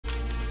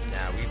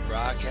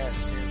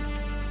Broadcasting.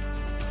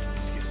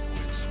 Let's get it,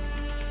 boys.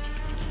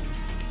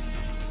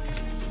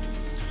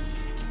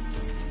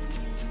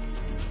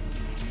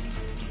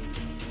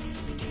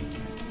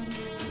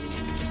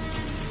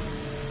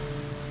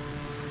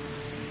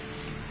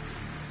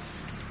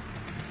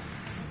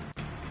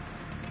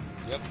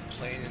 Yep,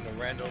 playing in the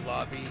rando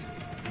lobby.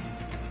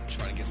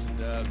 Trying to get some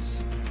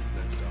dubs.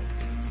 Let's go.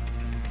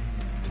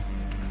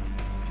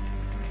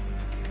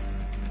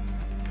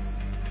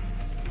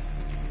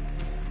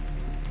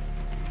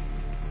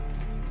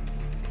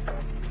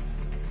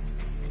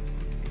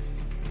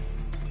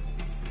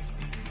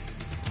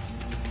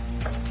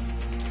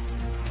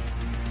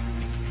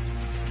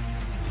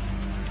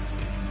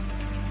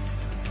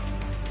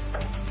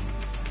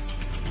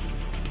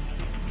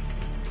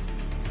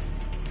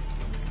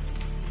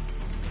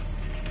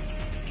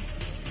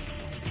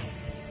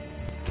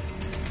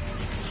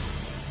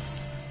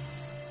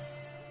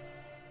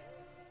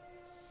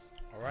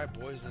 Alright,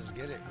 boys, let's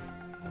get it.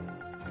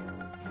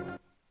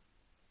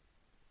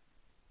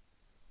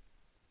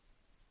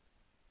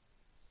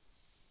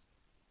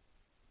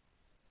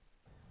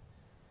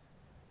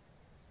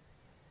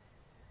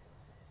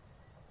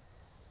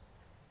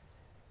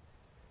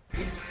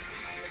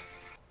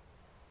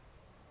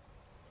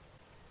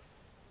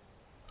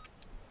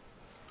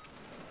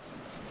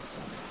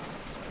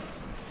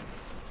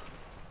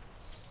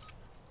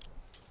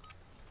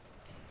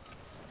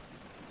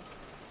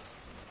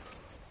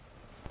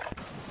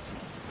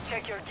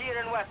 Check your gear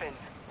and weapons.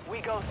 We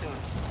go soon.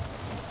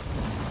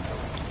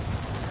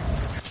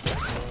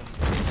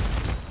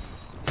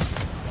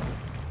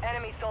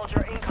 Enemy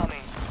soldier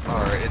incoming.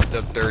 Alright, it's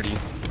dub 30.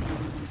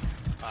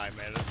 Alright,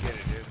 man, let's get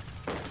it, dude.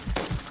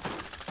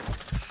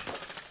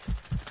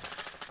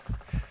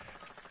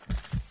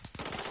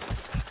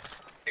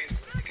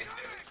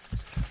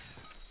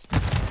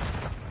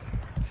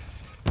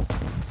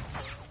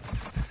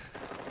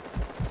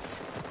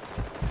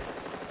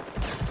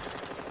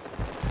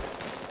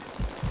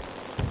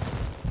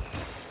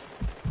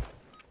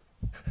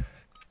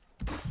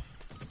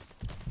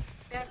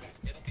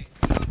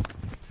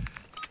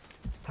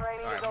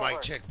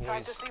 Mic check, boys.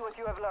 Time to see what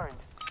you have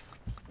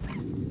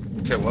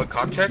learned. Say what?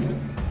 Cock check?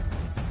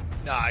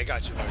 Nah, I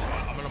got you, boys.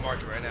 I'm gonna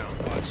mark it right now.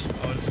 Watch.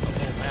 Oh, this is the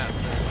whole map.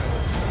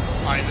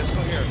 Alright, let's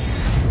go here.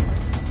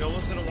 No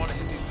one's gonna want to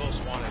hit these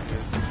most wanted,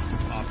 dude.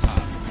 Off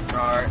top.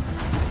 Alright.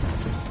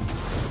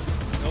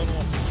 No one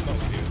wants to smoke,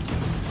 dude.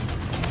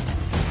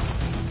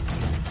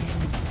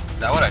 Is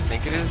that what I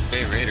think it is?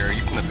 Bay Raider, are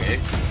you from the Bay?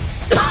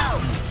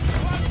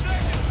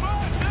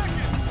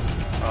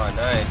 Oh,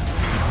 nice.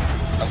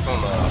 I'm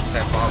from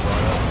San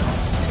Pablo.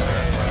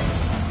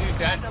 Dude,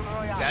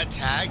 that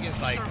tag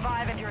is like,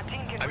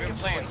 I've been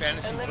playing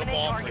fantasy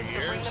football for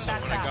years, so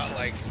when I got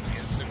like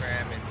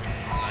Instagram and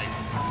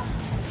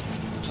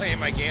like playing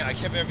my game, I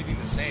kept everything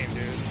the same,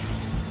 dude.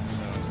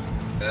 So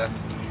yeah.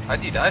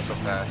 How'd you die so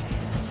fast?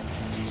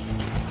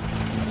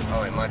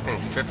 Oh wait, my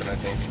thing's tripping, I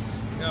think.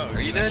 No,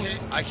 are you dead?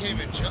 I can't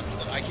even jump.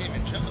 I can't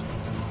even jump.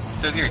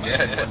 Says you're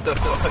dead. What the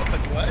fuck?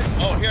 What?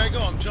 Oh, here I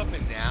go. I'm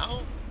jumping now,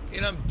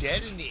 and I'm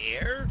dead in the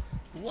air.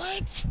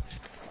 What?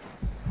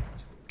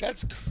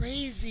 That's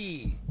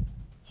crazy.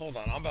 Hold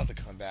on, I'm about to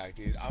come back,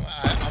 dude.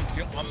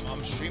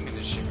 I'm streaming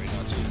this shit right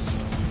now too. So,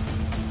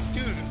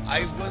 dude,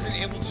 I wasn't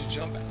able to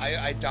jump.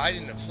 I died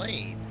in the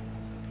plane.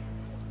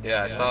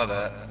 Yeah, I saw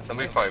that.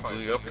 Somebody probably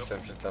blew you up or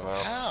something somehow.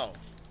 How?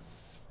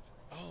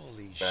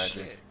 Holy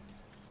Magic. shit.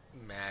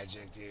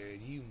 Magic,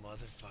 dude. You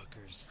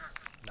motherfuckers.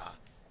 Nah.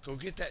 Go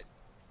get that.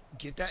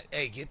 Get that.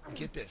 Hey,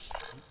 get this.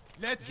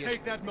 Let's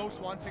take that most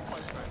wanted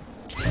contract.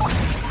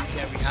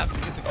 Yeah, we have to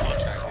get the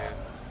contract, dude.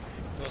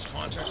 Those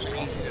contracts are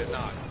easy to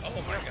knock.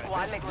 Oh my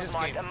god. This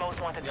game.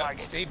 Yep,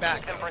 stay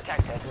back.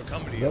 We're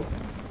coming to you.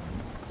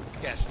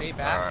 Yeah, stay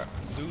back,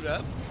 loot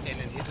up, and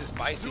then hit this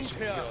buy station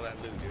and get all that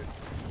loot, dude.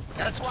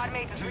 That's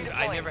dude,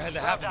 I never had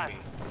that happen to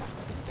me.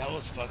 That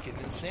was fucking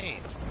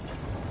insane.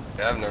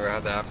 Yeah, I've never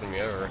had that happen to me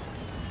ever.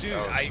 Dude,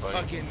 I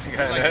fucking,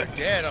 you're like, you're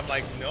dead. I'm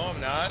like, no,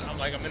 I'm not. I'm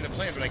like, I'm in the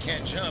plane, but I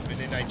can't jump. And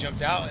then I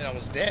jumped out, and I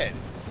was dead.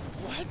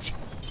 What?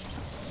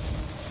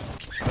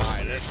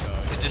 Alright, let's go.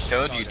 It just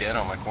showed you dead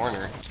on my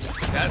corner.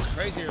 That's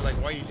crazy. You're like,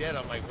 why are you dead?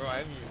 I'm like, bro, I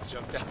haven't even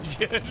jumped out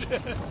yet.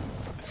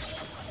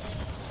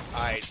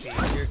 Alright, see,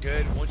 you're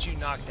good. Once you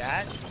knock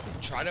that,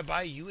 try to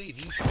buy a UAV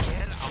if you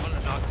can. I'm gonna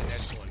knock the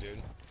next one,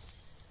 dude.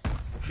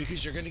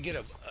 Because you're gonna get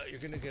a,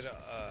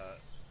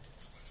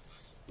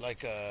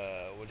 like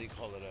a, what do you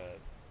call it,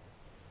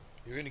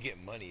 you're gonna get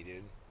money,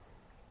 dude.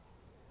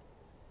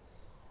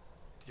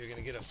 You're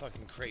gonna get a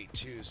fucking crate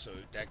too, so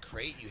that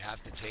crate, you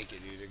have to take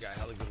it, dude. It got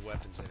hella good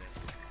weapons in it.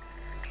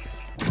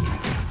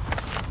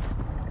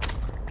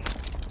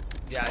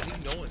 Yeah, I think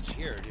no one's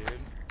here, dude.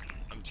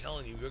 I'm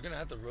telling you, we're gonna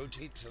have to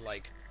rotate to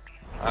like...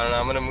 I don't know,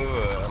 I'm gonna move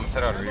I'm gonna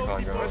set out a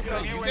recon drone. No,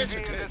 you guys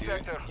are good,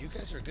 dude. You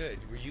guys are good.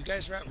 Where you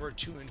guys are at, we're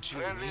 2 and 2.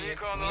 Me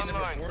and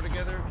number 4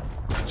 together,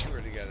 and 2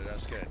 are together.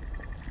 That's good.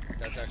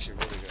 That's actually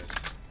really good.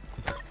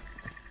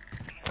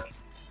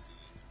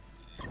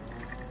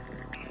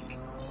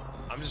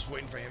 I'm just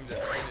waiting for him to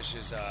finish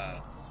his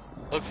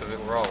Looks of it,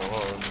 we're all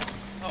alone.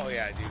 Oh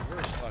yeah, dude,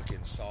 we're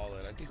fucking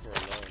solid. I think we're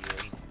alone,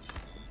 dude.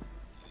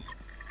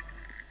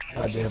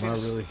 God damn, I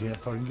really can't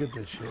fucking get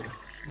this shit.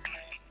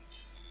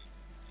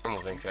 I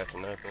almost ain't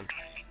catching nothing.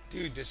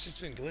 Dude, this shit's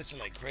been glitching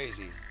like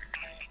crazy.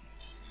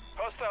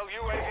 Hostile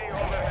UAV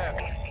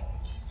overhead.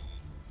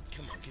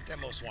 Come on, get that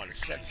most wanted.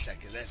 7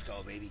 seconds. Let's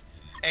go, baby.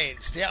 Hey,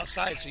 stay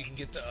outside so you can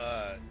get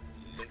the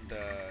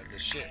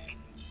shit.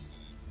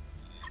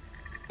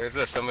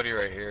 There's somebody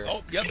right here.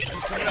 Oh, yep,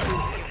 he's coming up.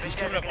 He's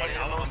coming up on you.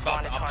 I'm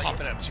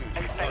popping up too,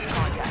 dude.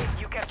 Fuck.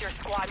 You kept your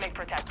squad mate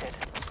protected.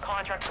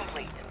 Contract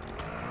complete.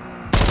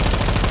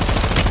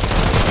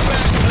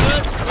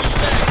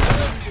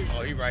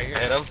 Oh, he right here.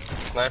 Hit him.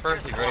 Sniper.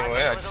 He's running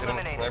away. I just hit him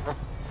with the sniper.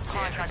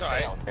 Yeah, it's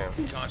alright.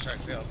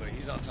 Contract failed, but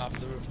he's on top of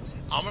the roof.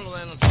 I'm gonna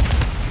land on top of the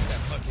roof and get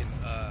that fucking,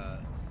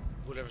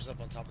 whatever's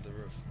up on top of the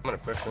roof. I'm gonna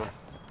push him.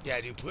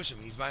 Yeah, dude, push him.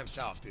 He's by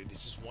himself, dude.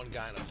 It's just one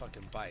guy on a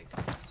fucking bike.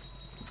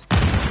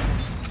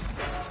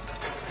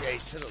 Yeah,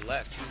 he's to the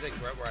left. He's like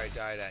right where I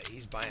died at.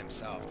 He's by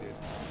himself, dude.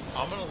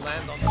 I'm gonna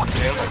land on the...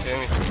 Damn,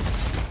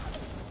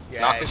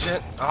 yeah, knock the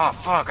shit? Oh,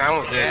 fuck. I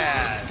almost did.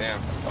 Yeah.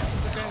 Damn.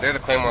 It's okay. There's a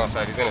claymore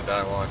outside. He's gonna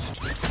die, watch.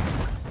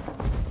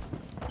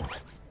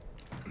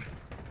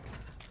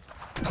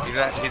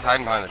 He's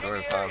hiding behind the door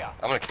this time.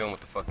 I'm gonna kill him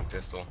with the fucking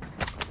pistol.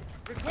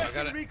 I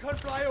got recon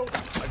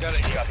flyover. I got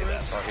an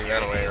Icarus. Fuck, he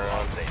ran away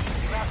around.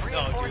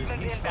 No, dude,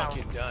 he's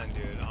fucking done,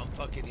 dude. I'm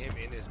fucking him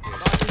in his bitch.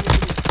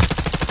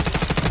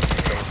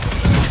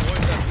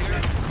 Boys up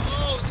here.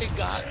 Oh, they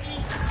got me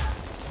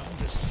from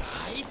the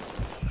side.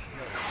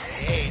 No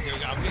way.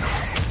 I'm getting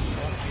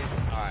fucking.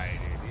 All right,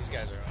 dude. These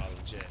guys are all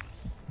legit.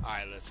 All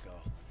right, let's go.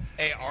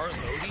 Hey, our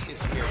Lodi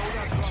is here.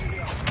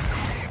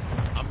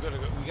 I'm gonna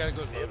go. We gotta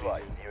go to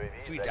Lodi.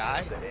 If we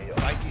die,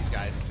 fight these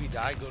guys. If we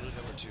die, go to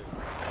number 2.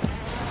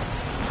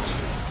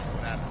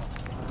 What happened?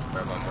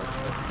 Grab my more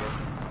stuff again.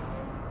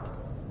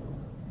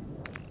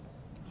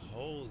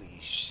 Holy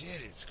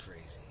shit, it's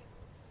crazy.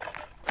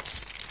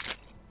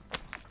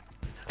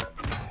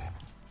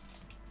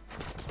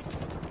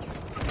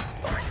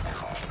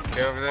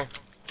 Okay, over there?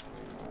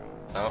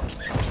 No.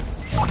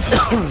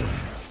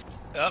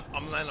 Up,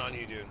 I'm landing on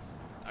you, dude.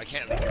 I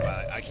can't leave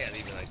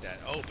it like that.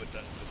 Oh, but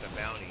the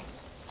bounty.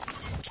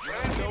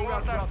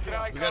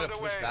 We gotta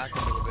push back a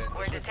little bit.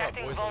 We're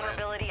detecting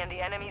vulnerability in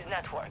the enemy's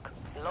network.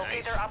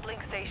 Locate their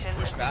uplink station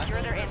and back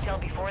secure their intel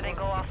before they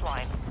go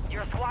offline.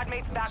 Your squad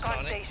mate's back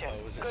on station.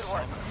 Good work.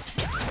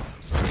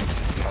 I'm sorry.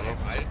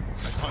 I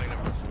call you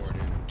number 4,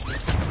 dude.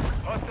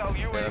 Hostile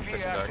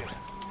UAV active.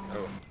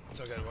 Oh.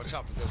 It's okay. Watch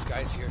out, but this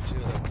guy's here too.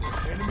 Look, dude.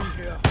 Enemy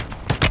here.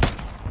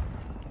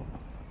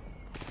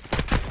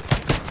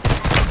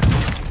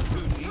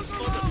 Dude, these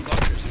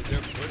motherfuckers,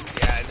 dude,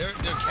 they're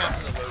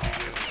camping the loadie,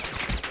 dude.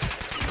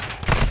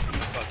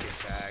 You fucking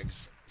fags.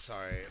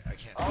 Sorry, I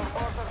can't see.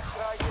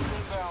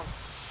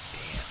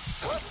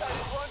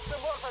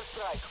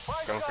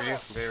 Coming for you,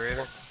 Bay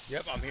Raider?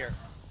 Yep, I'm here.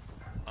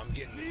 I'm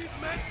getting the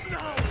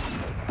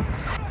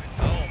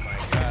oh my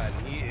god,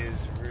 he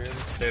is really...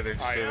 Stay there,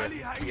 stay there.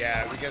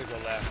 Yeah, we gotta go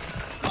left.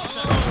 Oh,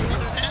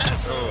 what an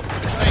asshole!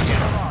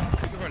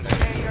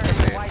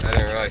 I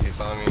didn't realize he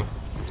saw me.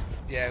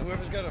 Yeah,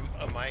 whoever's got a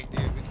mic,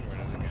 dude, we can run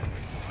it again.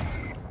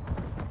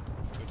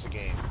 It's a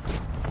game.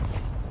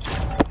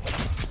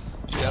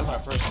 Dude, that was my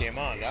first game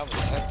on. That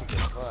was hectic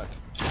as fuck.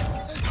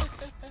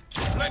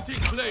 Plenty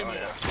claymore.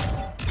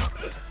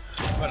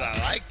 But I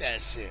like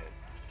that shit.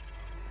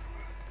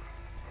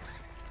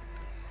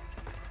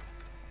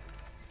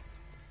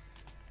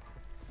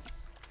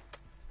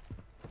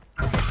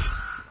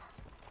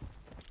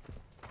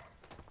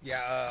 Yeah,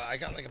 I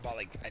got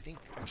I think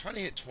I'm trying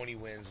to hit 20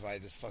 wins by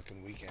this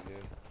fucking weekend,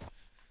 dude.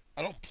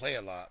 I don't play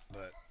a lot,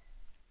 but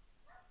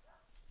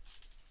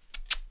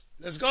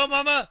let's go,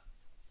 mama.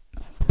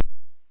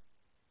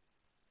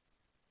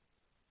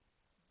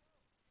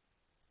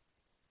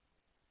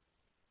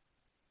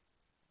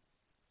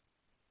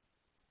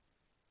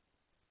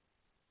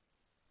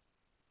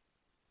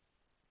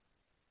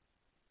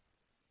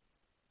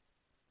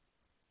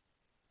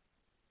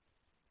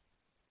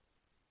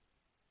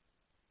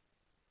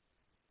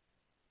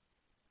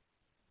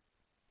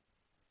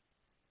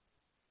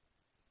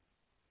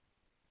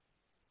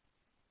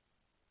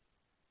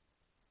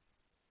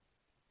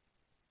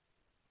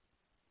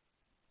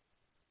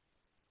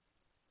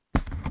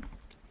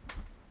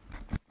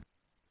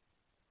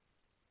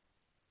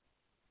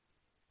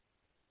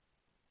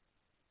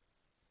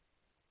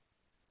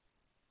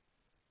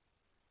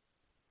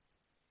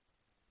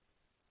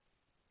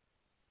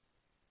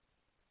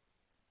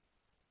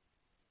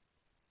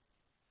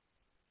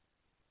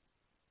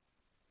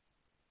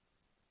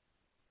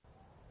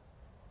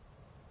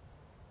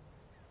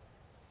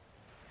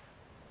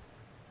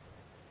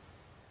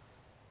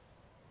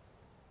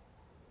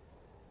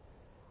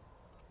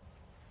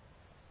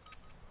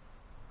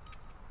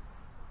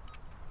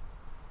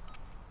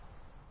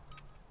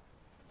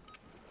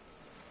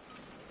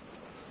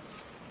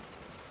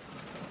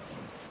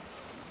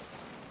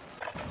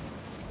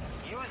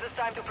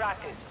 Time to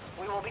practice.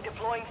 We will be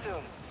deploying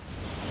soon.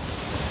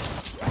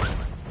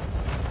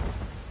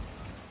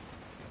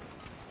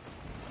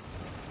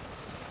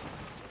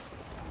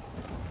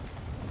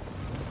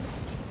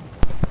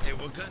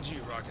 what guns are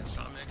you rocking,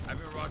 Sonic? I've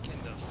been rocking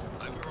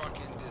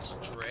this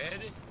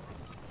Dread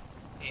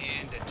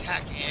and the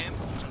TAC M,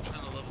 which I'm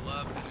trying to level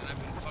up, and then I've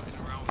been fucking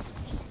around with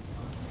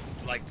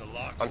the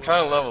lock. I'm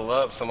trying to level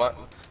up, so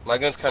my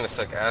guns kind of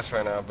suck ass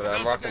right now, but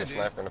I'm rocking a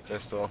sniper and a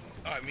pistol.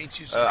 Alright, me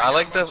too. So I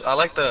like the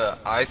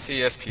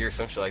ICSP or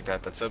something like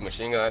that. That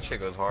submachine gun, that shit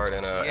goes hard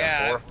in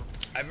yeah, M4.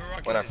 I've been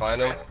rocking when I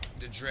find them.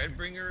 The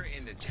Dreadbringer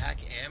and the TAC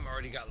M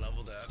already got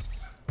leveled up.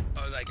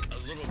 Like a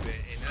little bit,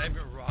 and then I've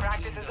been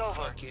rocking the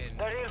fucking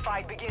the real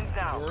fight begins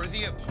now.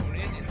 worthy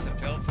opponent in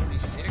Vel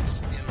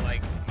 46 and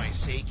like my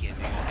Seiken,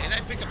 dude. And I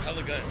pick up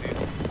hella guns, dude.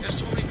 There's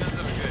so many guns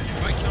that are good.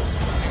 If I kill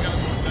someone, they got a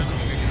cool gun, I'm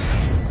gonna get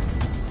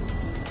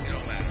it. It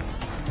don't matter.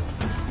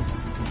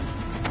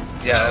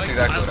 Yeah, that's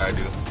exactly what I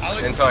do.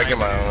 Until I get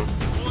my own.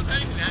 Well,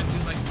 not even that,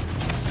 dude. Like,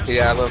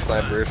 yeah, I love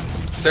snipers.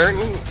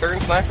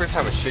 Certain snipers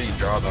have a shitty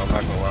draw, though. I'm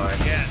not gonna lie.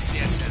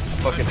 Yes.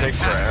 Fucking takes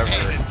forever.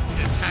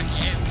 The attack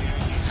M, dude.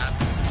 You have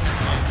to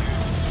attack M, dude.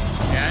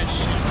 That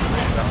shit.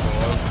 That's the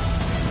one.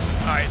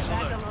 Alright, so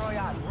look,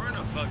 we're in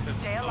a fucked up.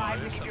 Stay alive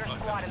to keep your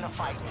squad in the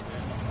fight.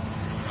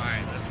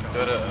 Alright, let's go.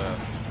 Go to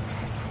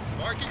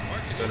Mark it.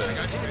 Go to I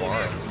got you.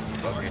 Warren.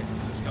 Fuck it.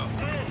 Let's go.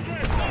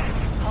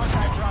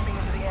 Hostile dropping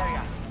into the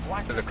area.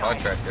 Watch There's a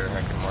contract there.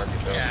 I can mark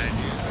it though. Yeah,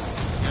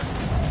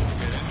 dude.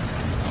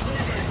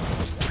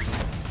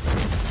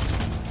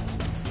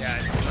 Yeah,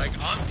 dude, like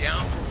I'm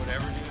down for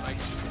whatever, dude. Like,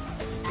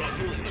 I'm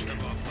really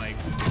trip off like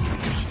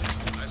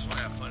shit. I just want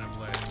to have fun and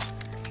play.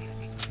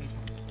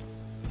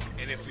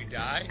 And if we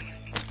die,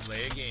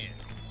 play again.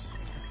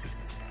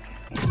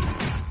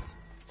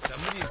 Some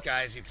of these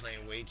guys be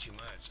playing way too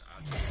much.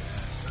 I'll tell you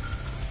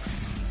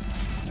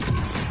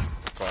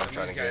that. Well, I'm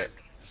trying to get.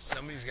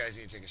 Some of these guys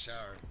need to take a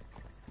shower.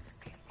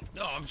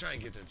 No, I'm trying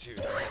to get there too.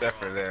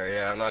 Definitely there.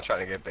 Yeah, I'm not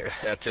trying to get there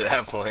to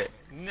that point.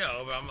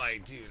 No, but I'm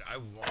like, dude, I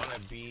want to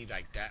be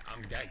like that.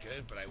 I'm that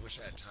good, but I wish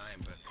I had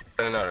time. But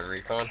Sending out a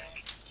recon.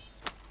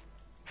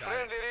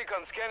 Friendly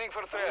recon scanning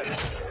for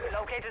threats.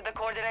 Located the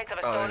coordinates of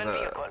a stolen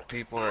vehicle.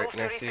 People right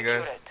next to you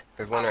guys.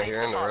 There's one right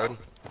here in the road.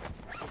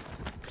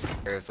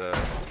 There's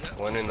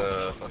one in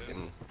the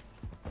fucking.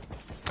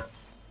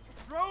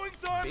 Throwing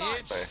thermite.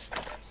 bitch, Nice.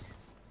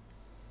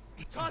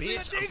 I'm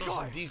throwing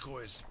some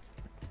decoys.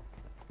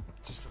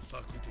 Just to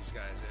fuck with these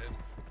guys,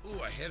 dude.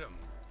 Ooh, I hit him.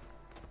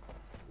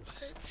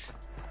 What?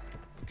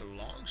 With the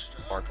long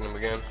strap? Marking them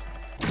again.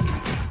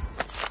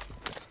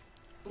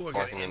 Ooh, I got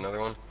Marking another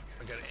one.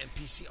 I got an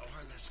NPCR.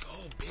 Let's go,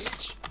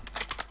 bitch.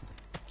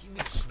 Give me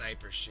the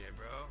sniper shit,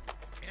 bro.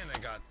 And I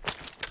got.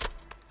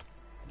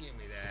 Give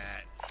me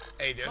that.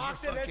 Hey, there's a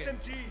fucking.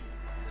 SMG.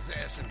 There's an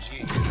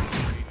SMG.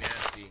 That's pretty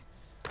nasty.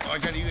 Oh, I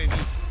got a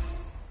UAV.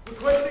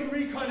 Requesting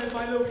recon at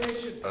my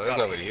location. Oh, there's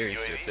nobody here. You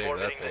should have saved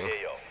that thing.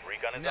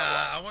 Nah,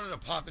 I wanted to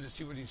pop it to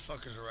see where these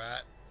fuckers are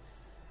at.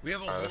 We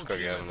have a whole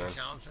team at the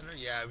town center.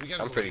 Yeah, we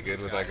gotta. I'm pretty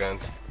good with my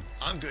guns.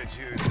 I'm good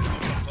too, dude. I'm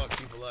gonna fuck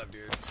people up,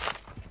 dude.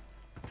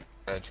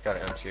 I just got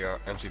an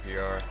MCPR.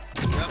 Yep,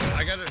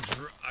 I got a.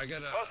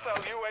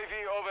 Hostile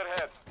UAV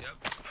overhead.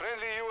 Yep.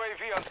 Friendly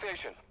UAV on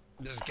station.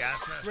 There's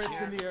gas mask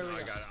here. In the area. No, I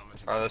got it. I'm gonna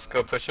take Alright, let's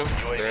go push them.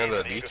 They're in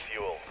the beach.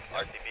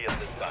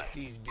 Fuck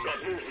these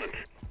bitches.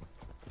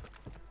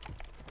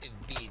 It's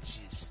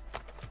beaches.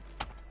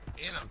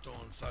 And I'm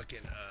throwing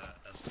fucking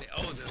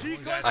oh, there's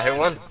one guy. I hit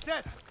one.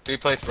 3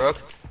 plates broke.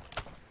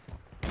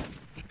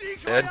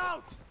 Dead.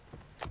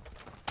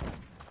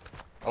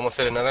 Almost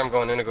hit another. I'm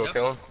going in to go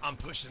kill him. I'm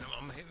pushing him.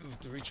 I'm hitting with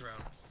the reach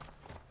around.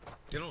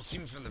 They don't see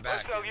me from the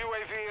back. Hostile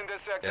UAV in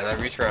this sector. Yeah, that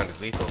reach around is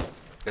lethal.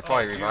 They're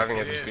probably dude, reviving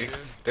as it we is, speak. dude.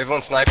 There's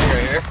one sniping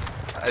right here.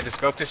 I just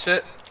scoped this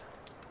shit.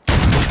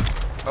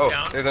 Oh,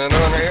 Down. there's another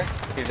one right here.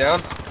 He's down.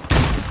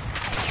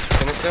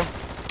 Finished him.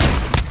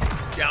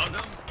 Downed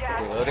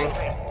him. Reloading.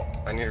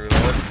 I need to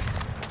reload.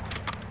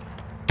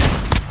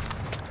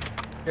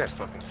 You guys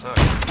fucking suck.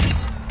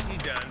 He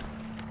done.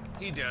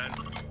 He done.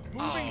 Oh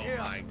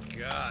my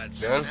god.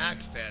 Done? Snack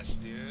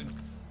fest, dude.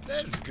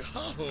 Let's go.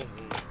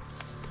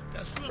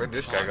 That's what Where'd I'm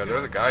this guy go? talking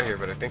There's a guy about. here,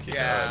 but I think he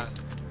Yeah. died.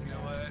 You know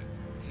what?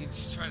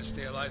 He's trying to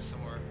stay alive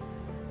somewhere.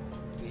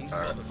 These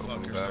Alright,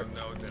 motherfuckers back. don't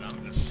know that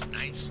I'm the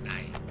snipe.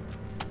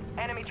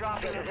 Enemy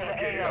dropping into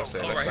the area. I'm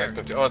saying Oh, I right sniped here.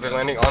 him too. Oh, they're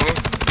landing on me.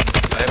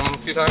 I hit him a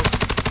few times.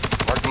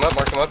 Marked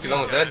him up. He's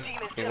almost dead.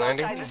 He's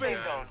landing.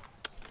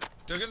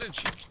 They're gonna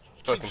keep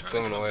Fucking trying to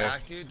swimming come away.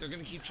 back, dude. They're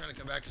gonna keep trying to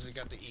come back because they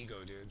got the ego,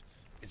 dude.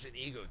 It's an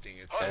ego thing.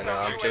 It's I know,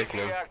 I'm chasing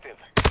him. Active.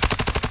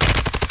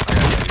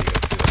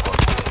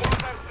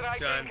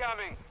 Done.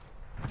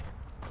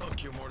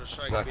 Fuck your mortar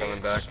strike, Not bitch.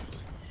 coming back.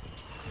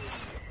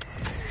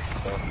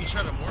 You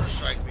trying to mortar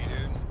strike me,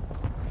 dude?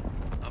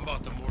 I'm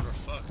about to mortar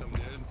fuck him,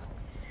 dude.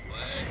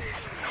 What?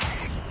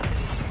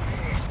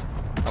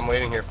 I'm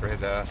waiting here for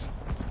his ass.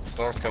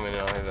 Storm's coming in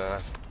on his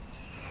ass.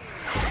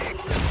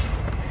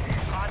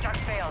 Contract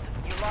failed.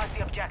 You lost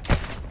the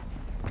objective.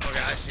 Okay,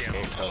 I see him.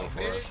 Ain't coming Oh,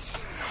 for us.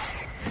 bitch.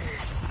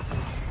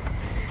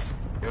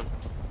 Yep.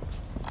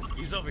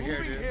 He's over here,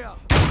 Moving dude. here.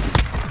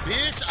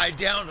 Bitch, I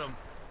downed him.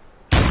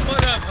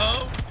 What up,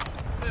 ho?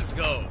 Let's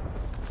go.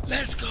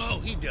 Let's go.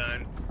 He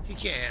done. He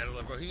can't handle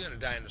it, bro. He's gonna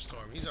die in the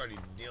storm. He's already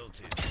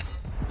tilted.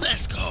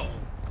 Let's go.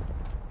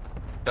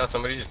 Did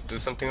somebody just do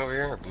something over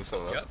here or blew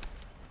something up? Yep.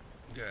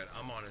 Good.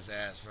 I'm on his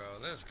ass, bro.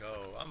 Let's go.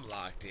 I'm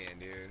locked in,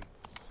 dude.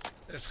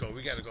 Let's go.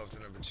 We gotta go up to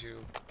number 2.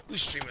 We're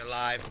streaming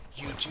live.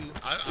 YouTube.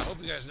 I hope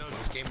you guys know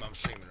this game I'm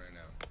streaming right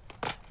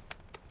now.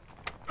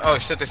 Oh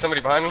shit, there's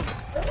somebody behind me?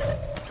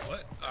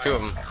 What? Two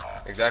of them.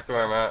 Exactly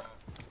where I'm at.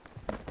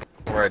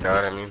 Where I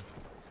died, I mean.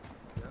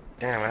 Yep.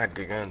 Damn, I had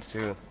good guns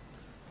too.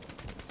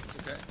 It's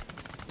okay.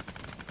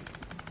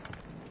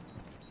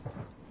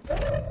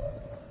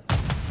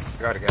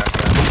 I got a gas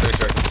mask. I'm pretty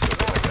sure I can still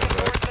get my guns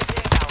back.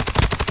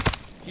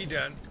 He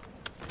done.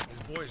 His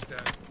boy's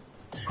done.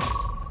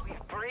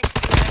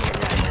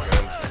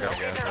 I got a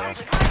gas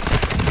mask.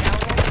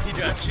 He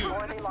done too.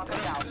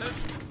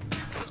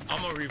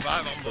 I'm gonna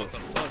revive. I'm about to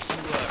fuck you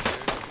up,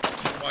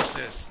 dude. Watch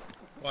this.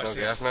 Watch No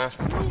this. gas mask?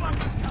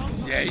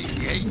 Yay.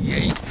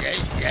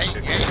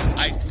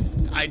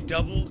 I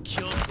double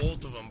killed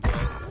both of them, bro.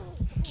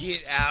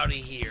 Get out of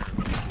here.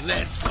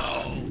 Let's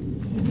go.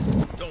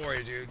 Don't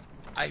worry, dude.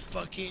 I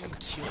fucking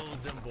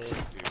killed them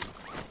both,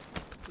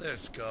 dude.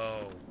 Let's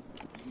go.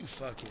 You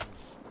fucking...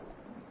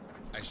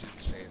 I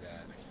shouldn't say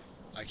that.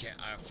 I can't...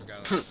 I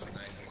forgot I was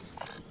sniping.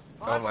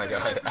 Oh my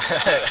god.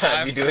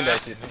 I'd be doing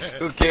that shit.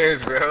 Who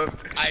cares, bro?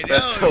 I know,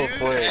 That's so dude.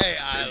 funny. Hey,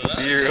 I love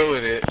Be real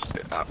with it.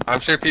 I'm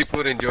sure people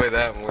would enjoy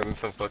that more than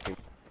some fucking...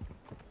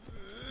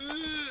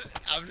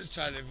 I'm just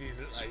trying to be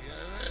like...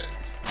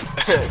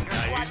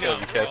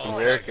 Captain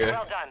America.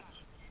 Well done.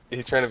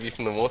 He's trying to be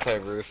from the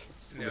multiverse.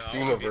 No, The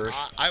Steamaverse.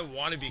 I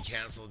want to be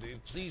canceled,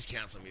 dude. Please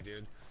cancel me,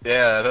 dude.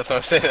 Yeah, that's what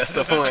I'm saying. That's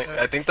the point.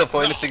 I think the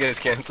point is to get it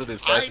canceled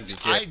as fast as you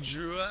can. I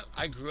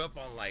grew up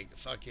on like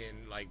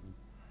fucking like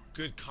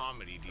good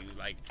comedy, dude.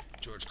 Like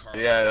George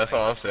Carlin. Yeah, that's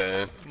what I'm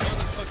saying.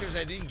 Motherfuckers,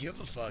 I didn't give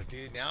a fuck,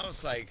 dude. Now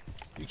it's like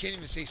you can't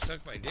even say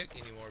suck my dick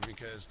anymore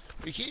because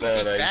you can't even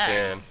say No,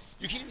 fag. you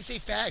You can't even say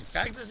fag.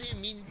 Fag doesn't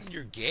even mean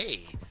you're gay.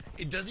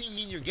 It doesn't even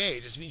mean you're gay.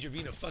 It just means you're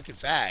being a fucking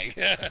fag.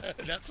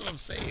 That's what I'm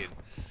saying.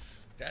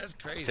 That's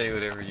crazy. Say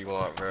whatever you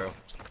want, bro.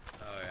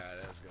 Oh yeah,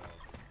 let's go.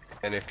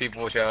 And if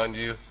people challenge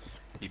you,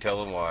 you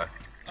tell them why.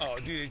 Oh,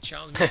 dude, they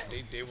challenged me.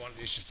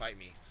 They should fight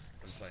me.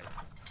 I was like,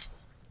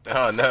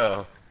 Oh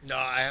no. no,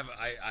 I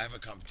have a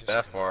competition.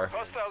 That far.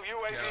 Hostile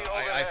UAV No,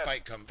 I overhead.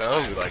 fight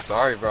Don't be like,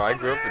 sorry, bro. I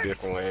grew up a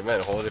different way. It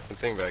meant a whole different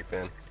thing back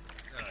then.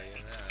 Oh,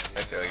 yeah,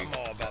 I tell you. I'm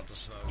all about the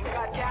smoke. We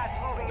got gas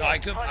moving No, I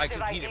in.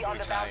 compete in Positive Muay ID on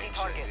the Thai bounty and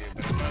target. shit,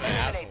 dude, but I'm not an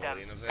asshole, Eliminate them.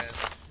 you know what I'm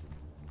saying?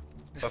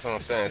 That's what I'm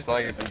saying. It's not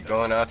like you're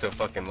going out to a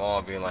fucking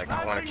mall being like,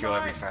 I want to kill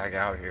every fag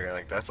out here.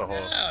 Like, that's a whole...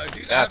 No,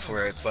 dude, That's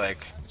where it's like,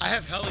 I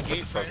have hella gay what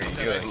the fuck friends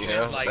are that you I doing, you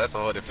said, know? like, That's a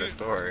whole different dude,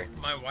 story.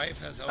 My wife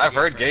has hella I've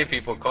heard gay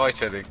friends. people call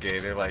each other gay.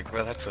 They're like,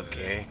 bro, that's so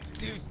gay.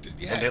 Dude,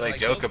 yeah, And they like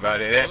joke don't- about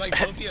it. they're like,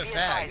 don't be a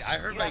fag. I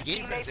heard my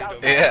gay friends say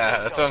don't be a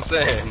Yeah, that's what I'm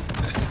saying.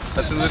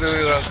 That's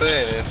literally what I'm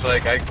saying. It's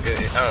like, I don't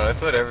know,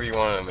 it's whatever you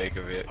want to make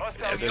of it.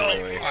 Let's At go. this All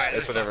point, right, it's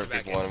let's whatever knock it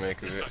back people in. want to make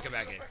of Let's it. knock it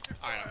back in.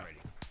 All right, I'm ready.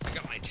 I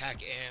got my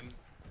TAC M.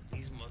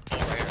 These right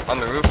here. On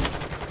the roof.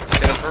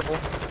 Hit him purple.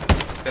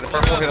 Hit him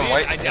purple. Hit him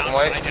white. Hit him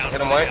white.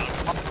 Hit him white.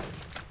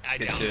 I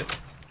Good down. shit.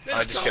 Let's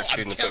I just go. kept I'm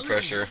shooting to telling put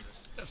pressure. you.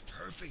 That's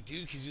perfect,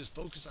 dude, because you just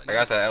focus on I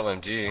got that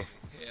LMG.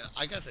 Yeah,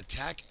 I got the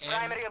TAC M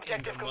Primary and the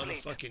objective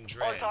complete. motherfucking All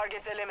dread.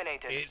 targets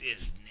eliminated. It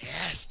is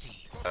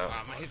nasty. Oh. Alright,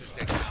 I'm gonna hit this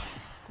deck now.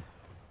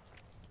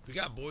 We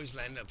got boys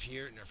landing up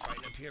here and they're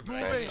fighting up here, but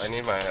I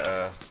need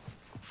my,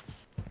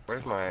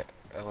 where's my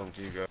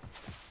LMG go?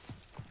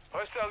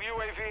 Hostile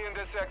UAV in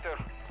this sector.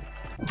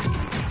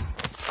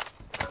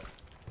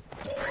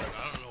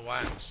 I don't know why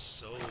I'm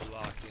so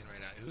locked in right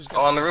now. Who's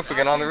Oh, on the roof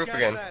again, on the roof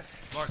again.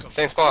 Mark him.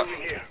 Same spot.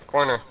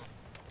 Corner.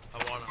 I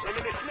want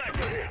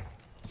him.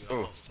 Ooh.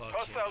 Oh,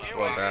 fuck him.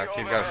 Going back.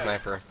 He's got a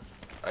sniper.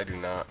 I do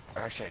not.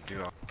 Actually, I do.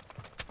 No,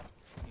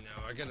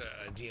 I got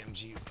a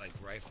DMG like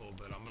rifle,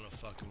 but I'm gonna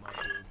fuck him up,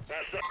 dude.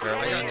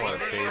 Really? You want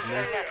to save me?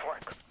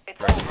 Network.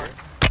 It's Right over.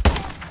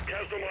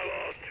 here.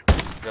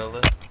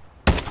 Zelda?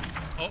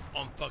 Oh,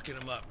 I'm fucking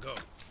him up. Go.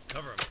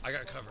 Cover him. I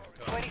got cover.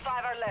 Go.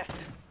 25 are left.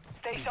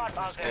 Stay sharp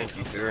out there. Thank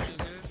you, sir.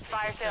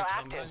 Fire sale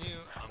active.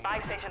 Buy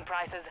station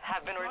prices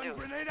have been reduced.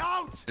 Grenade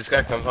out! This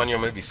guy comes on you,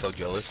 I'm gonna be so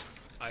jealous.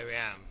 I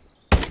am.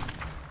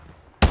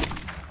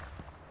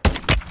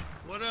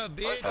 What up,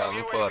 bitch? Let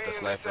me pull out the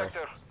sniper.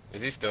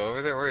 Is he still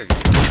over there? Where is he?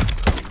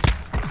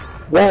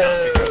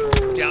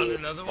 Down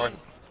another one.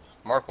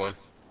 Mark one.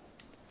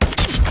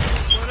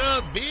 What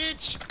up,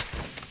 bitch?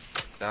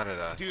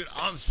 Da-da-da. Dude,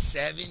 I'm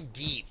 7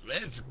 deep.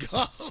 Let's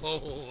go.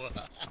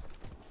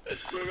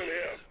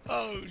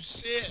 Oh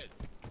shit.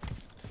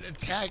 The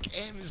TAC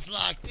M is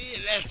locked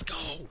in. Let's go.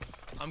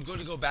 I'm going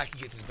to go back and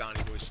get this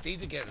bounty, boys. Stay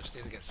together. Stay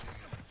together. Stay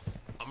together.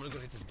 I'm going to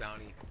go hit this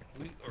bounty.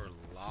 We are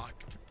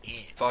locked in.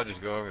 So I'll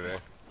just go over there.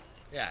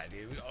 Yeah,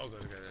 dude. We all go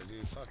together,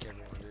 dude. Fuck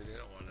everyone, dude. They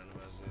don't want none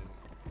of us, dude.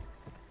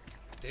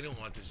 They don't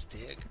want this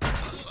dick.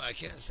 Oh, I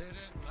can't say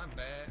that. My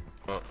bad.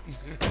 Oh.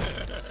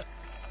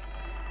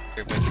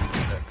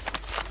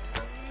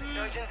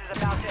 Resurgence is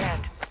about to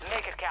end.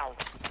 Make it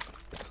count.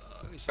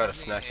 Gotta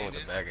snatch him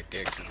with a bag of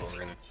dicks is what we're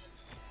gonna...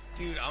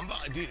 Dude,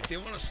 dude, if they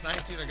want to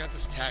snipe, dude, I got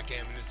this TAC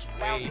aim and it's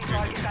way bigger.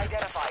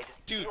 Identified.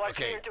 Dude, you are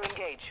okay. clear to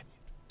engage.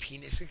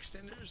 Penis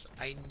extenders?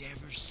 I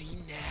never seen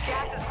Gas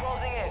that. is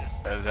closing in.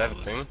 Is that a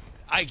thing?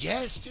 I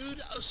guess,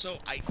 dude. So,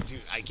 I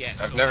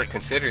guess. I've never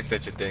considered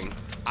such a thing.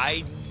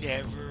 I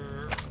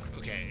never.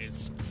 Okay,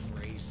 it's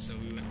crazy. So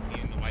me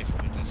and the wife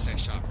went to the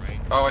sex shop, right?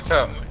 Oh, watch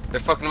out.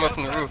 They're fucking him up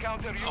from the roof. Oh,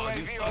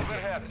 dude, fuck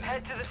it.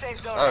 Head to the safe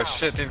zone Oh now.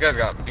 shit, these guys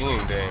got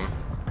beamed, dang.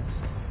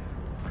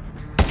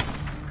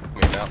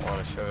 May not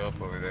want to show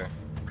up over there.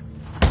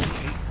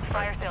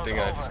 Fire sales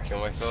Thinking I over. just kill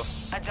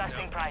myself?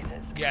 Adjusting prices.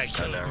 Yeah,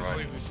 kill him never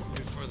mind.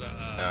 before the.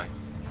 Nah,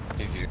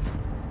 easy.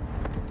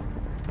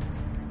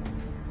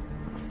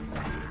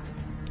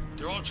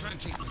 They're all trying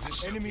to take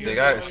position. They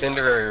got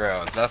incendiary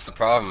rounds, that's the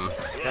problem.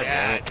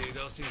 Yeah, dude,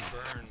 those things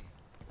burn.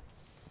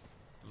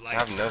 Like, I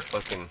have no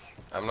fucking.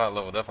 I'm not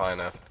leveled up high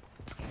enough.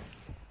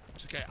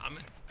 It's okay, I'm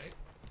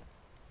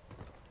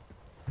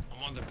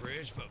on the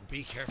bridge, but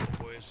be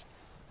careful, boys.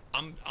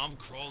 I'm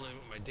crawling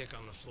with my dick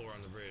on the floor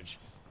on the bridge.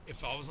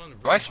 If I was on the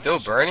bridge, Am I still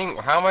burning?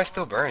 How am I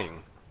still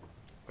burning?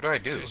 What do I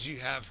do? Because you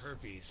have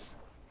herpes.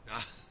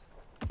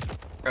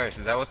 Guys,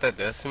 is that what that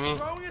does to me?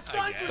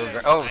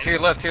 Guess. Oh, to your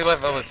left,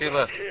 Vela, to your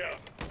left.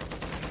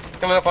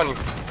 Coming up on you.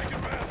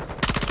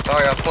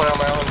 Sorry, I was pulling out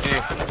my LMG.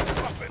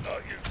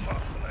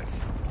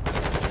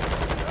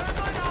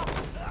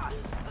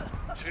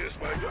 Cheers,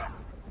 mate.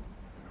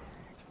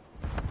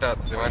 Shut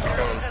up, they might be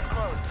coming.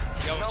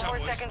 Yo, watch out,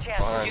 boys.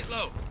 Fine.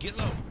 Get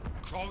low.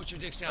 Crawl with your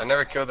dicks down. I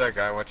never killed that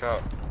guy, watch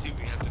out. Dude,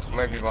 we have to He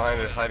might be behind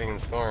us, hiding in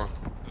the storm.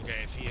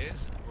 Okay, if he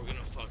is, we're gonna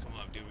fuck him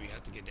up, dude. We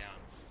have to get down.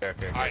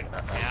 Okay. Alright,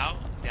 now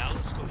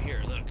let's go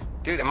here, look.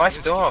 Dude, am I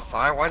still on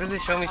fire? Why does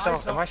it show me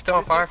still? Am I still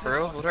on fire for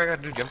real? What do I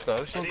gotta do? Jump in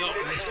the ocean? No,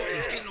 let's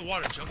get in the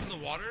water. Jump in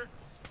the water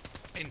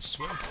and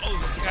swim. Oh,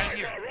 there's a guy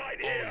here.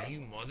 Oh, you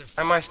motherfucker.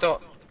 Am I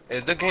still?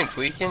 Is the game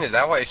tweaking? Is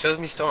that why it shows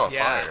me still on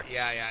fire?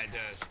 Yeah, it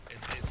does.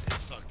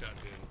 It's fucked up,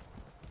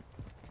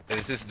 dude.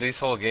 It's just this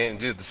whole game,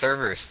 dude. The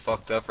server is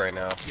fucked up right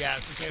now. Yeah,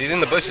 it's okay. He's in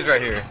the bushes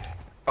right here.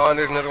 Oh, and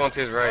there's another one to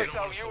his right.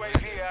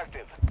 UAV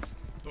active.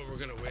 But we're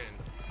gonna win.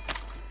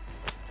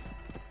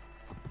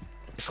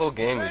 This whole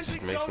game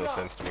just makes no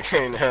sense to me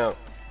right now.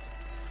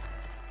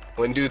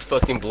 One dude's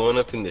fucking blowing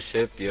up in the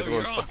ship, the other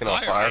one's fucking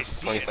on fire. I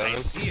see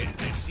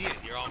it.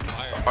 You're on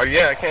fire. Oh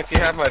yeah, I can't see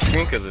half my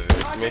screen because of it.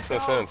 It makes no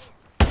sense.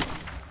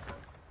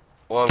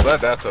 Well, I'm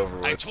glad that's over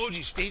with. I told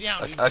you, stay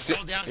down, dude. I see,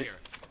 Fall down here.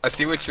 I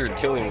see what you're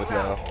killing with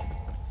now.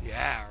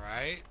 Yeah,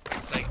 right?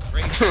 It's like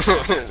crazy.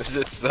 This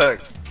just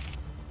sucks.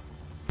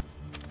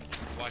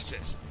 Watch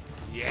this.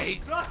 Yay.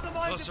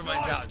 Cluster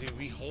mines out, dude.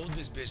 We hold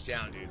this bitch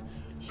down, dude.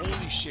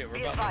 Holy shit,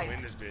 we're about to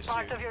win this bitch,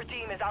 Part dude. of your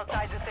team is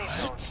outside the safe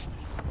zone.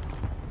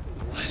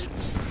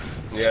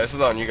 What? Yeah, this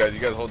is on you guys. You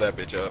guys hold that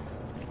bitch up.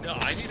 No,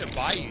 I need to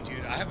buy you,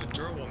 dude. I have a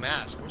durable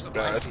mask. Where's the buy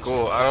Nah, that's station?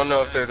 cool. I don't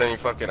know if there's any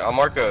fucking. I'll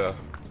mark a.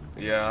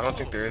 Yeah, I don't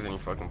think there is any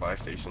fucking buy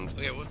stations.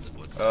 Okay, what's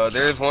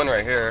there is one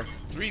right here.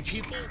 3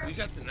 people? We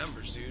got the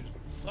numbers, dude.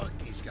 Fuck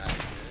these guys,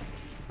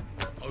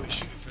 dude. Oh, he's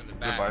shooting from the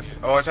back. Goodbye. Dude.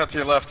 Oh, watch out to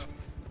your left.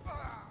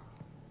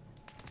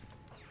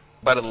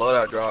 By the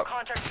loadout drop.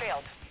 Contract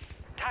failed.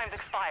 Time's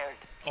expired.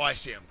 Oh, I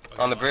see him.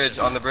 Okay, On the bridge,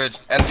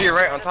 and to your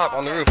right, on top,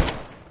 on the roof.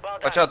 Well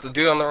Watch done. out, the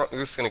dude on the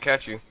roof's gonna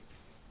catch you.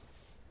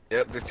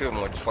 Yep, there's 2 of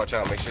them. Just watch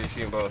out, make sure you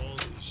see them both. Holy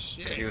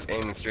shit. He was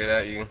aiming straight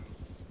at you.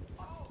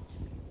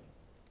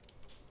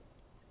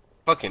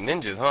 Fucking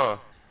ninjas, huh?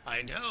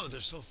 I know,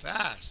 they're so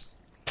fast.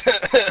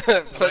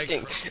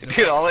 Fucking,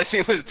 dude, all I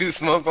seen was 2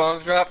 smoke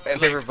bombs drop, and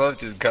they were both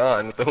just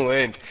gone with the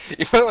wind.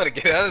 You might want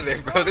to get out of there,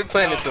 bro. They're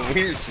planning some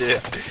weird shit.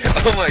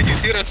 Oh my, you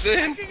see what I'm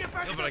saying?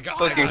 No, but I got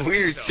Fucking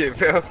weird shit,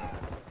 bro.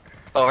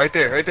 Oh, right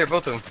there,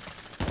 both of them.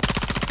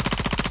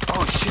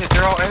 Oh shit,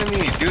 they're all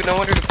enemies, dude. No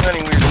wonder they're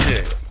planning weird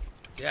shit.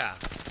 Yeah.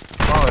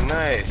 Oh,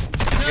 nice.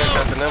 You guys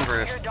got the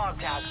numbers. Your dog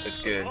tag.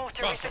 It's good. Move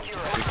to resecure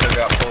it. We still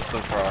got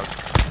Postal Frog.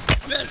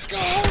 Let's go!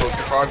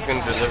 Postal Frog's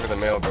gonna deliver the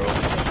mail, bro.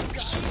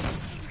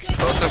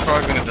 Postal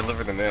Frog's gonna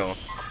deliver the mail.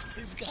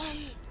 He's got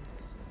it.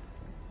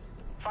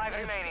 5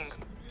 remaining.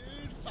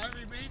 Dude, 5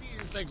 remaining.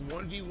 It's like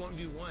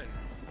 1v1v1.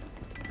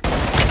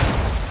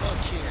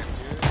 Fuck him,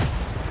 dude.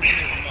 And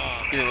his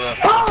mom. Get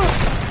left.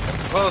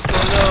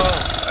 Postal, no!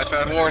 I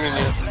tried warning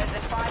you. Less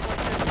than 5 was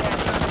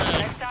just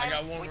next time, I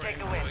got one we right take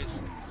the here, win. boys.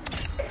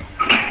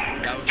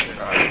 That was good.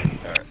 Alright.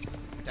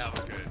 That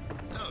was good.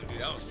 No, dude,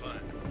 that was fun.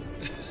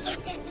 Let's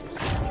go.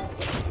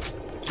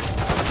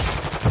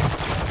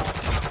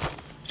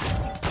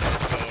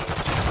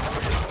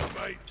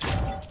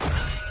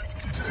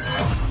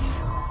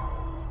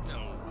 No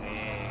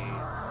way.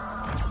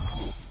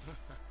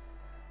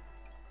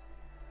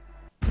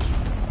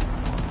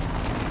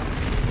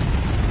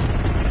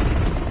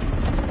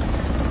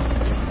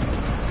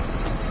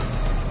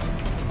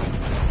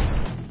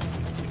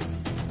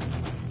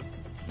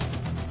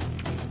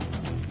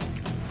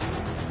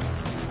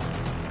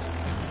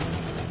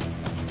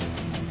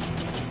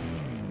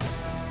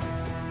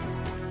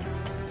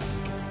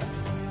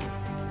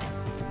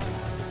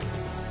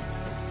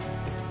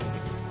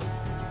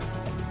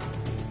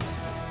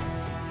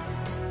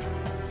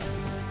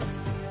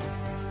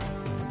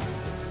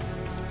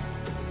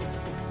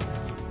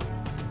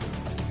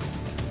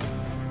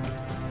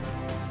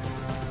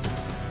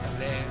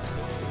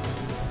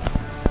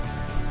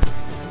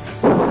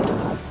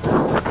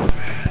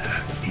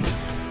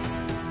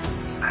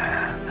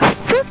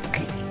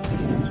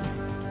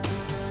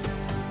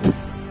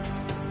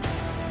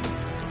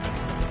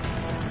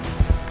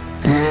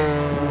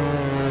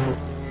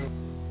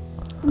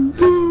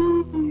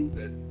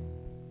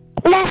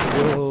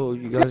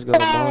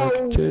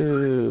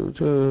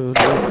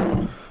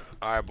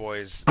 Alright,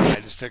 boys. I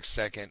just took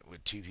second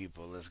with 2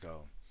 people. Let's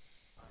go.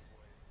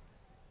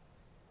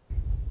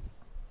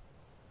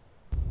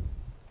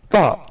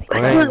 Stop.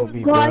 Man,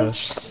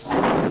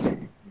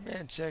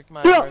 check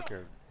my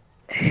record.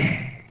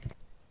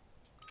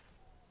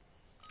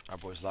 Our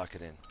boys, lock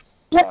it in.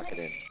 Lock it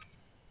in.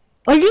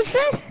 What'd you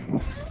say?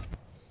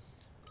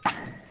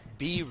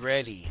 Be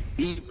ready.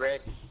 Be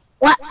ready.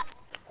 What?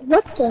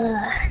 What the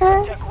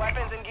hell? Check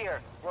weapons and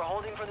gear. We're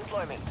holding for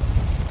deployment.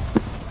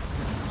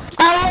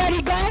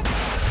 Alrighty, guys.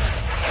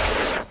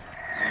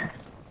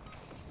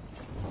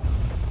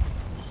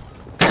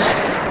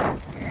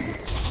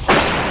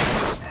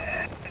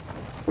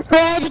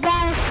 Ready,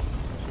 guys?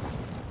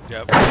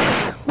 Yep.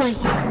 Wait.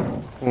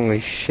 Holy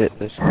shit,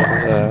 this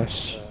guy's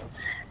ass.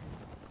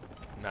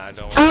 Nah,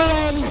 don't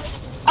worry.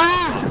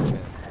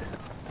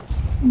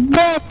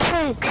 The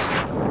tricks.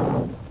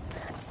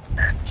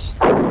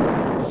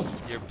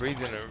 You're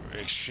breathing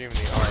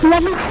extremely hard.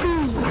 Let me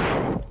see.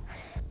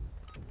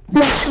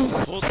 Let's see.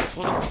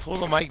 Pull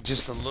the mic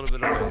just a little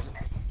bit away.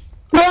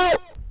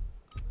 What?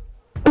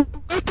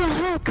 What the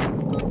heck?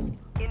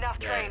 Enough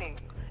training.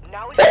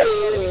 Now we can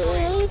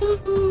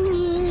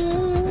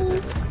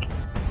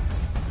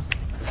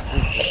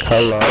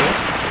Hello?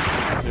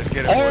 Let's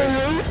get it, boys.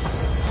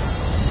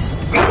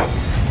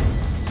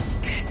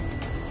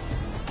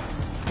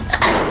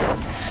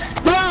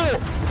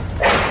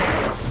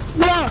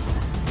 No.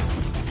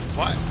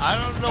 What? I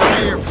don't know why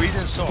you're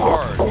breathing so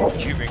hard,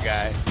 Cuban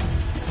guy.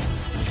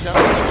 You sound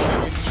like a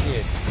Cuban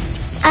kid.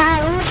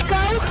 Let's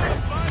go.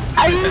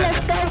 Are you let's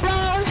go,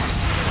 guys?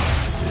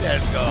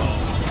 Let's go.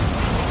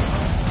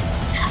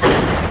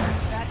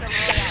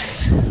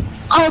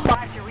 Oh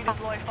my.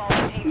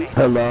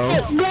 Hello?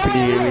 Can you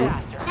hear me?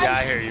 Yeah,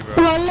 I hear you, bro.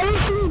 Well,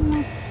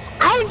 listen.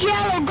 I'm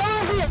yellow. Go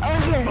here.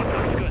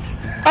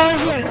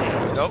 Over here.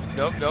 Nope.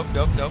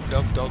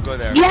 Don't go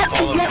there. Yep.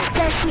 Follow me.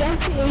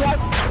 Yep.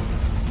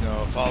 No,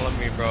 follow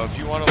me, bro. If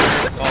you want to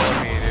win, follow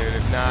me, dude.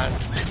 If not,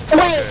 it's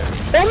Wait. good.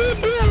 What are you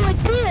doing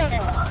with this?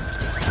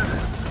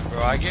 Bro,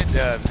 I get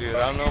dubs, dude. I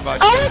don't know about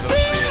you,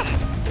 those kids.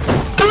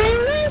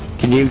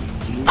 Can you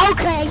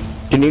Okay.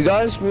 Can you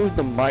guys move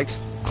the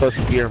mics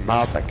closer to your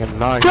mouth? I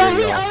cannot hear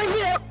y'all. Over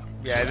here.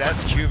 Yeah,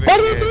 that's Cuban What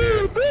kid,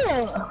 do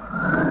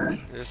dude.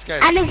 This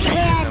guy's I'm a beating the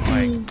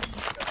caddy.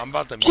 mic. I'm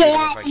about to mute him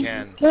if I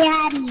can.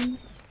 Caddy.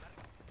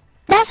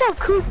 That's a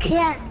cool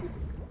cat.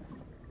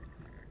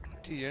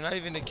 Dude, you're not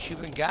even a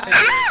Cuban guy.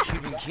 You're a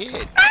Cuban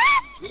kid.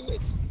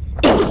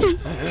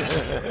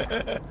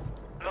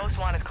 Most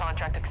wanted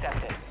contract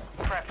accepted.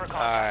 Prep for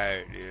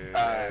contract.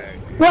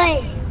 Alright, dude.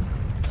 Wait.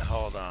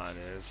 Hold on.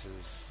 This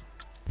is...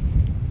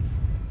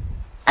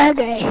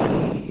 Okay.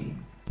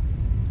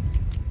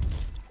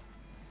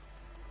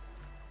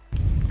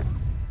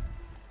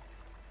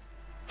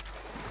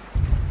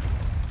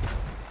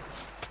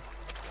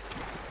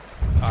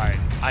 Alright,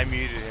 I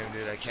muted him,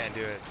 dude. I can't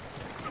do it.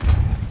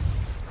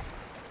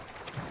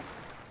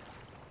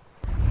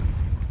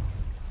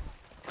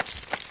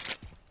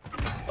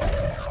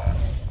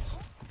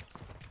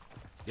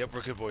 Yep,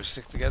 we're good, boys.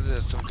 Stick together.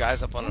 There's some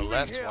guys up on the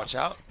left. Watch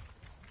out.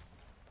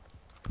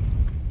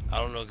 I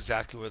don't know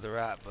exactly where they're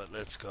at, but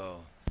let's go.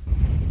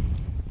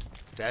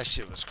 That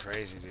shit was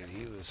crazy, dude.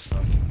 He was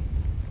fucking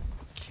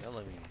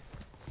killing me.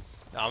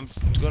 Now I'm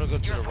gonna go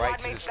to the right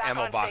to this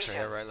ammo box right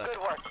here, right? Look.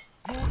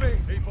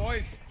 Moving. Hey,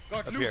 boys.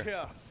 Got Up loot here.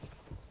 here.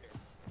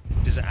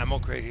 There's an ammo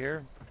crate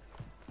here.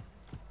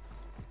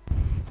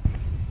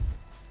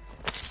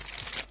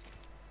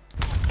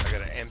 I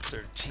got an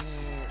M13.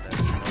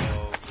 Let's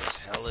go. There's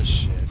hella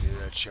shit, dude.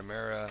 That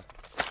Chimera.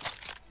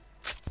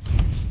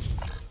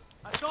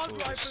 Assault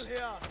rifle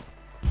here.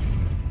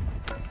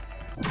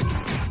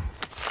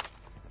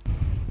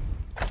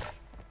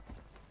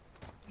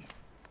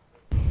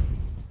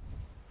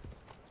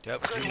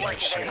 Yep, do my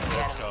shit.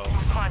 Let's go.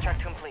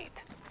 Contract complete.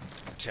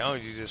 I'm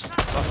telling you, just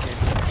fucking.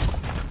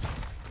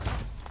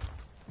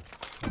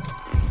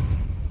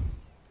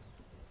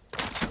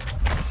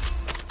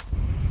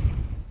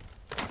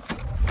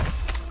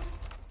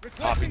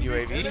 Popping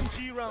UAV.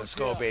 Let's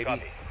go, baby.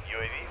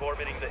 UAV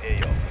orbiting the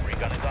AO.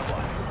 Recon is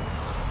online.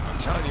 I'm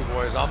telling you,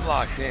 boys, I'm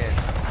locked in.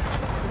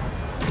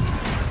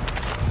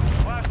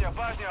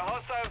 Bosnia,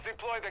 hostiles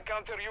deploy the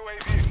counter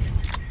UAV.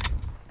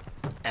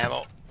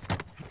 Ammo.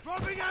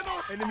 Dropping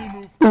ammo. Enemy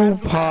move.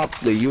 Who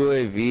popped the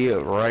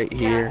UAV right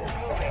here?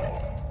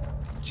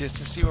 Just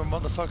to see where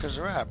motherfuckers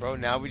are at, bro.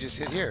 Now we just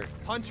hit here.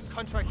 Punch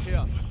contract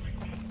here.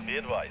 Be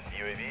advised,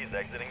 UAV is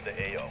exiting the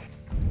AO.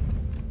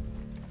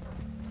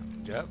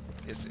 Yep.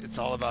 It's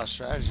all about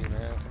strategy,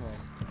 man. Come on.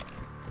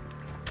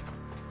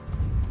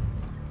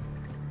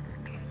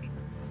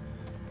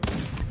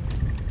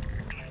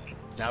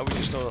 Now we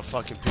just know to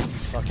fucking pick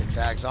these fucking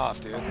fags off,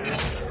 dude.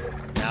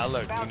 Now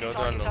look, we know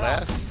they're on the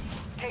left,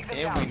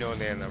 and we know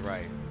they're on the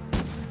right.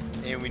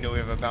 And we know we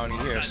have a bounty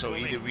here, so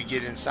either we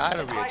get inside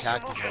or we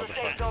attack these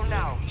motherfuckers.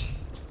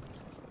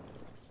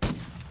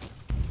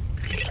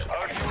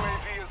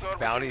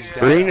 Bounty's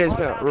down. Green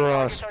isn't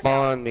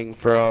responding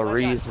for a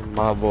reason,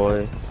 my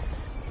boy.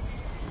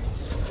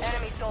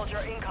 Enemy soldier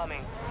incoming.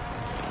 incoming.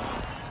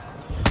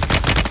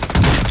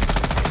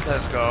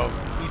 Let's go.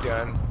 We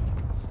done.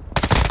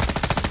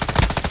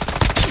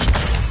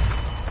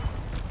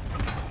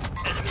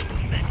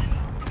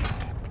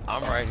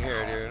 I'm right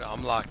here, dude.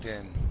 I'm locked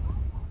in.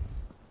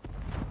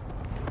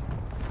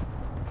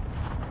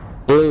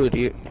 Blue,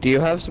 do you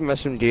have some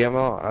SMG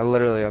ammo? I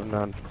literally have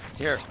none.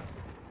 Here.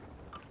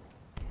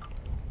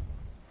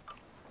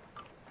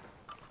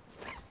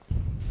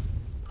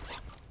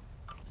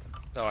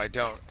 No, I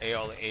don't.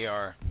 All the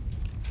AR.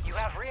 You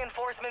have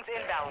reinforcements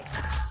inbound.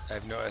 I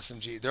have no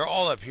SMG. They're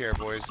all up here,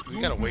 boys. We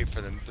gotta wait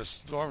for them. The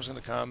storm's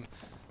gonna come.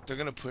 They're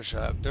gonna push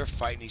up. They're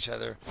fighting each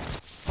other.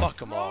 Fuck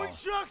them all. Throwing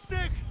shock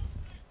stick.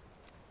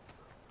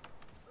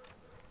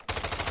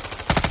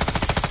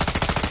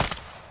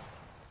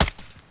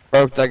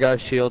 Broke that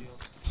guy's shield.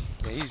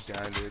 Yeah, he's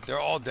done, dude. They're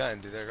all done,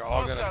 dude. They're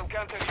all gonna.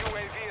 Counter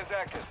UAV is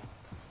active.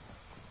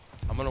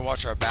 I'm gonna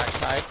watch our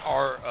backside.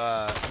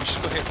 We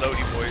should go hit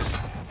Lodi, boys.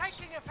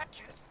 Taking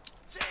effect.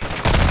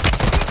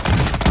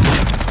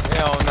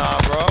 Hell nah,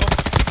 bro.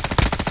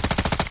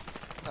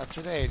 Not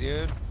today,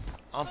 dude.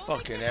 I'm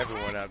fucking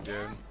everyone up,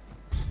 dude.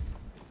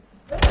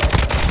 I'm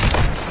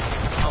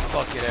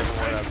fucking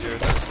everyone up, dude.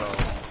 Let's go.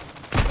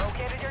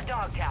 Located your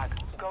dog tag.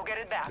 Go get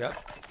it back. Yep.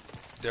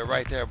 They're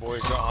right there,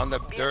 boys. They're on the.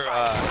 They're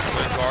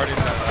guarding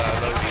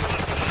Lodi.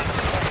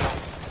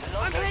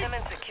 Locate them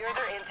and secure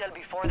their intel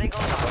before they go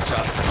down. Watch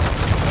out.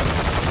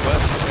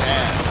 Bust his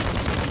ass.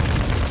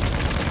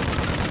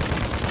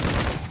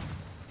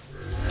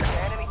 The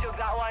enemy took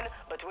that one,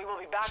 but we will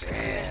be back to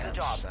finish the Damn,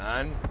 job.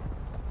 son.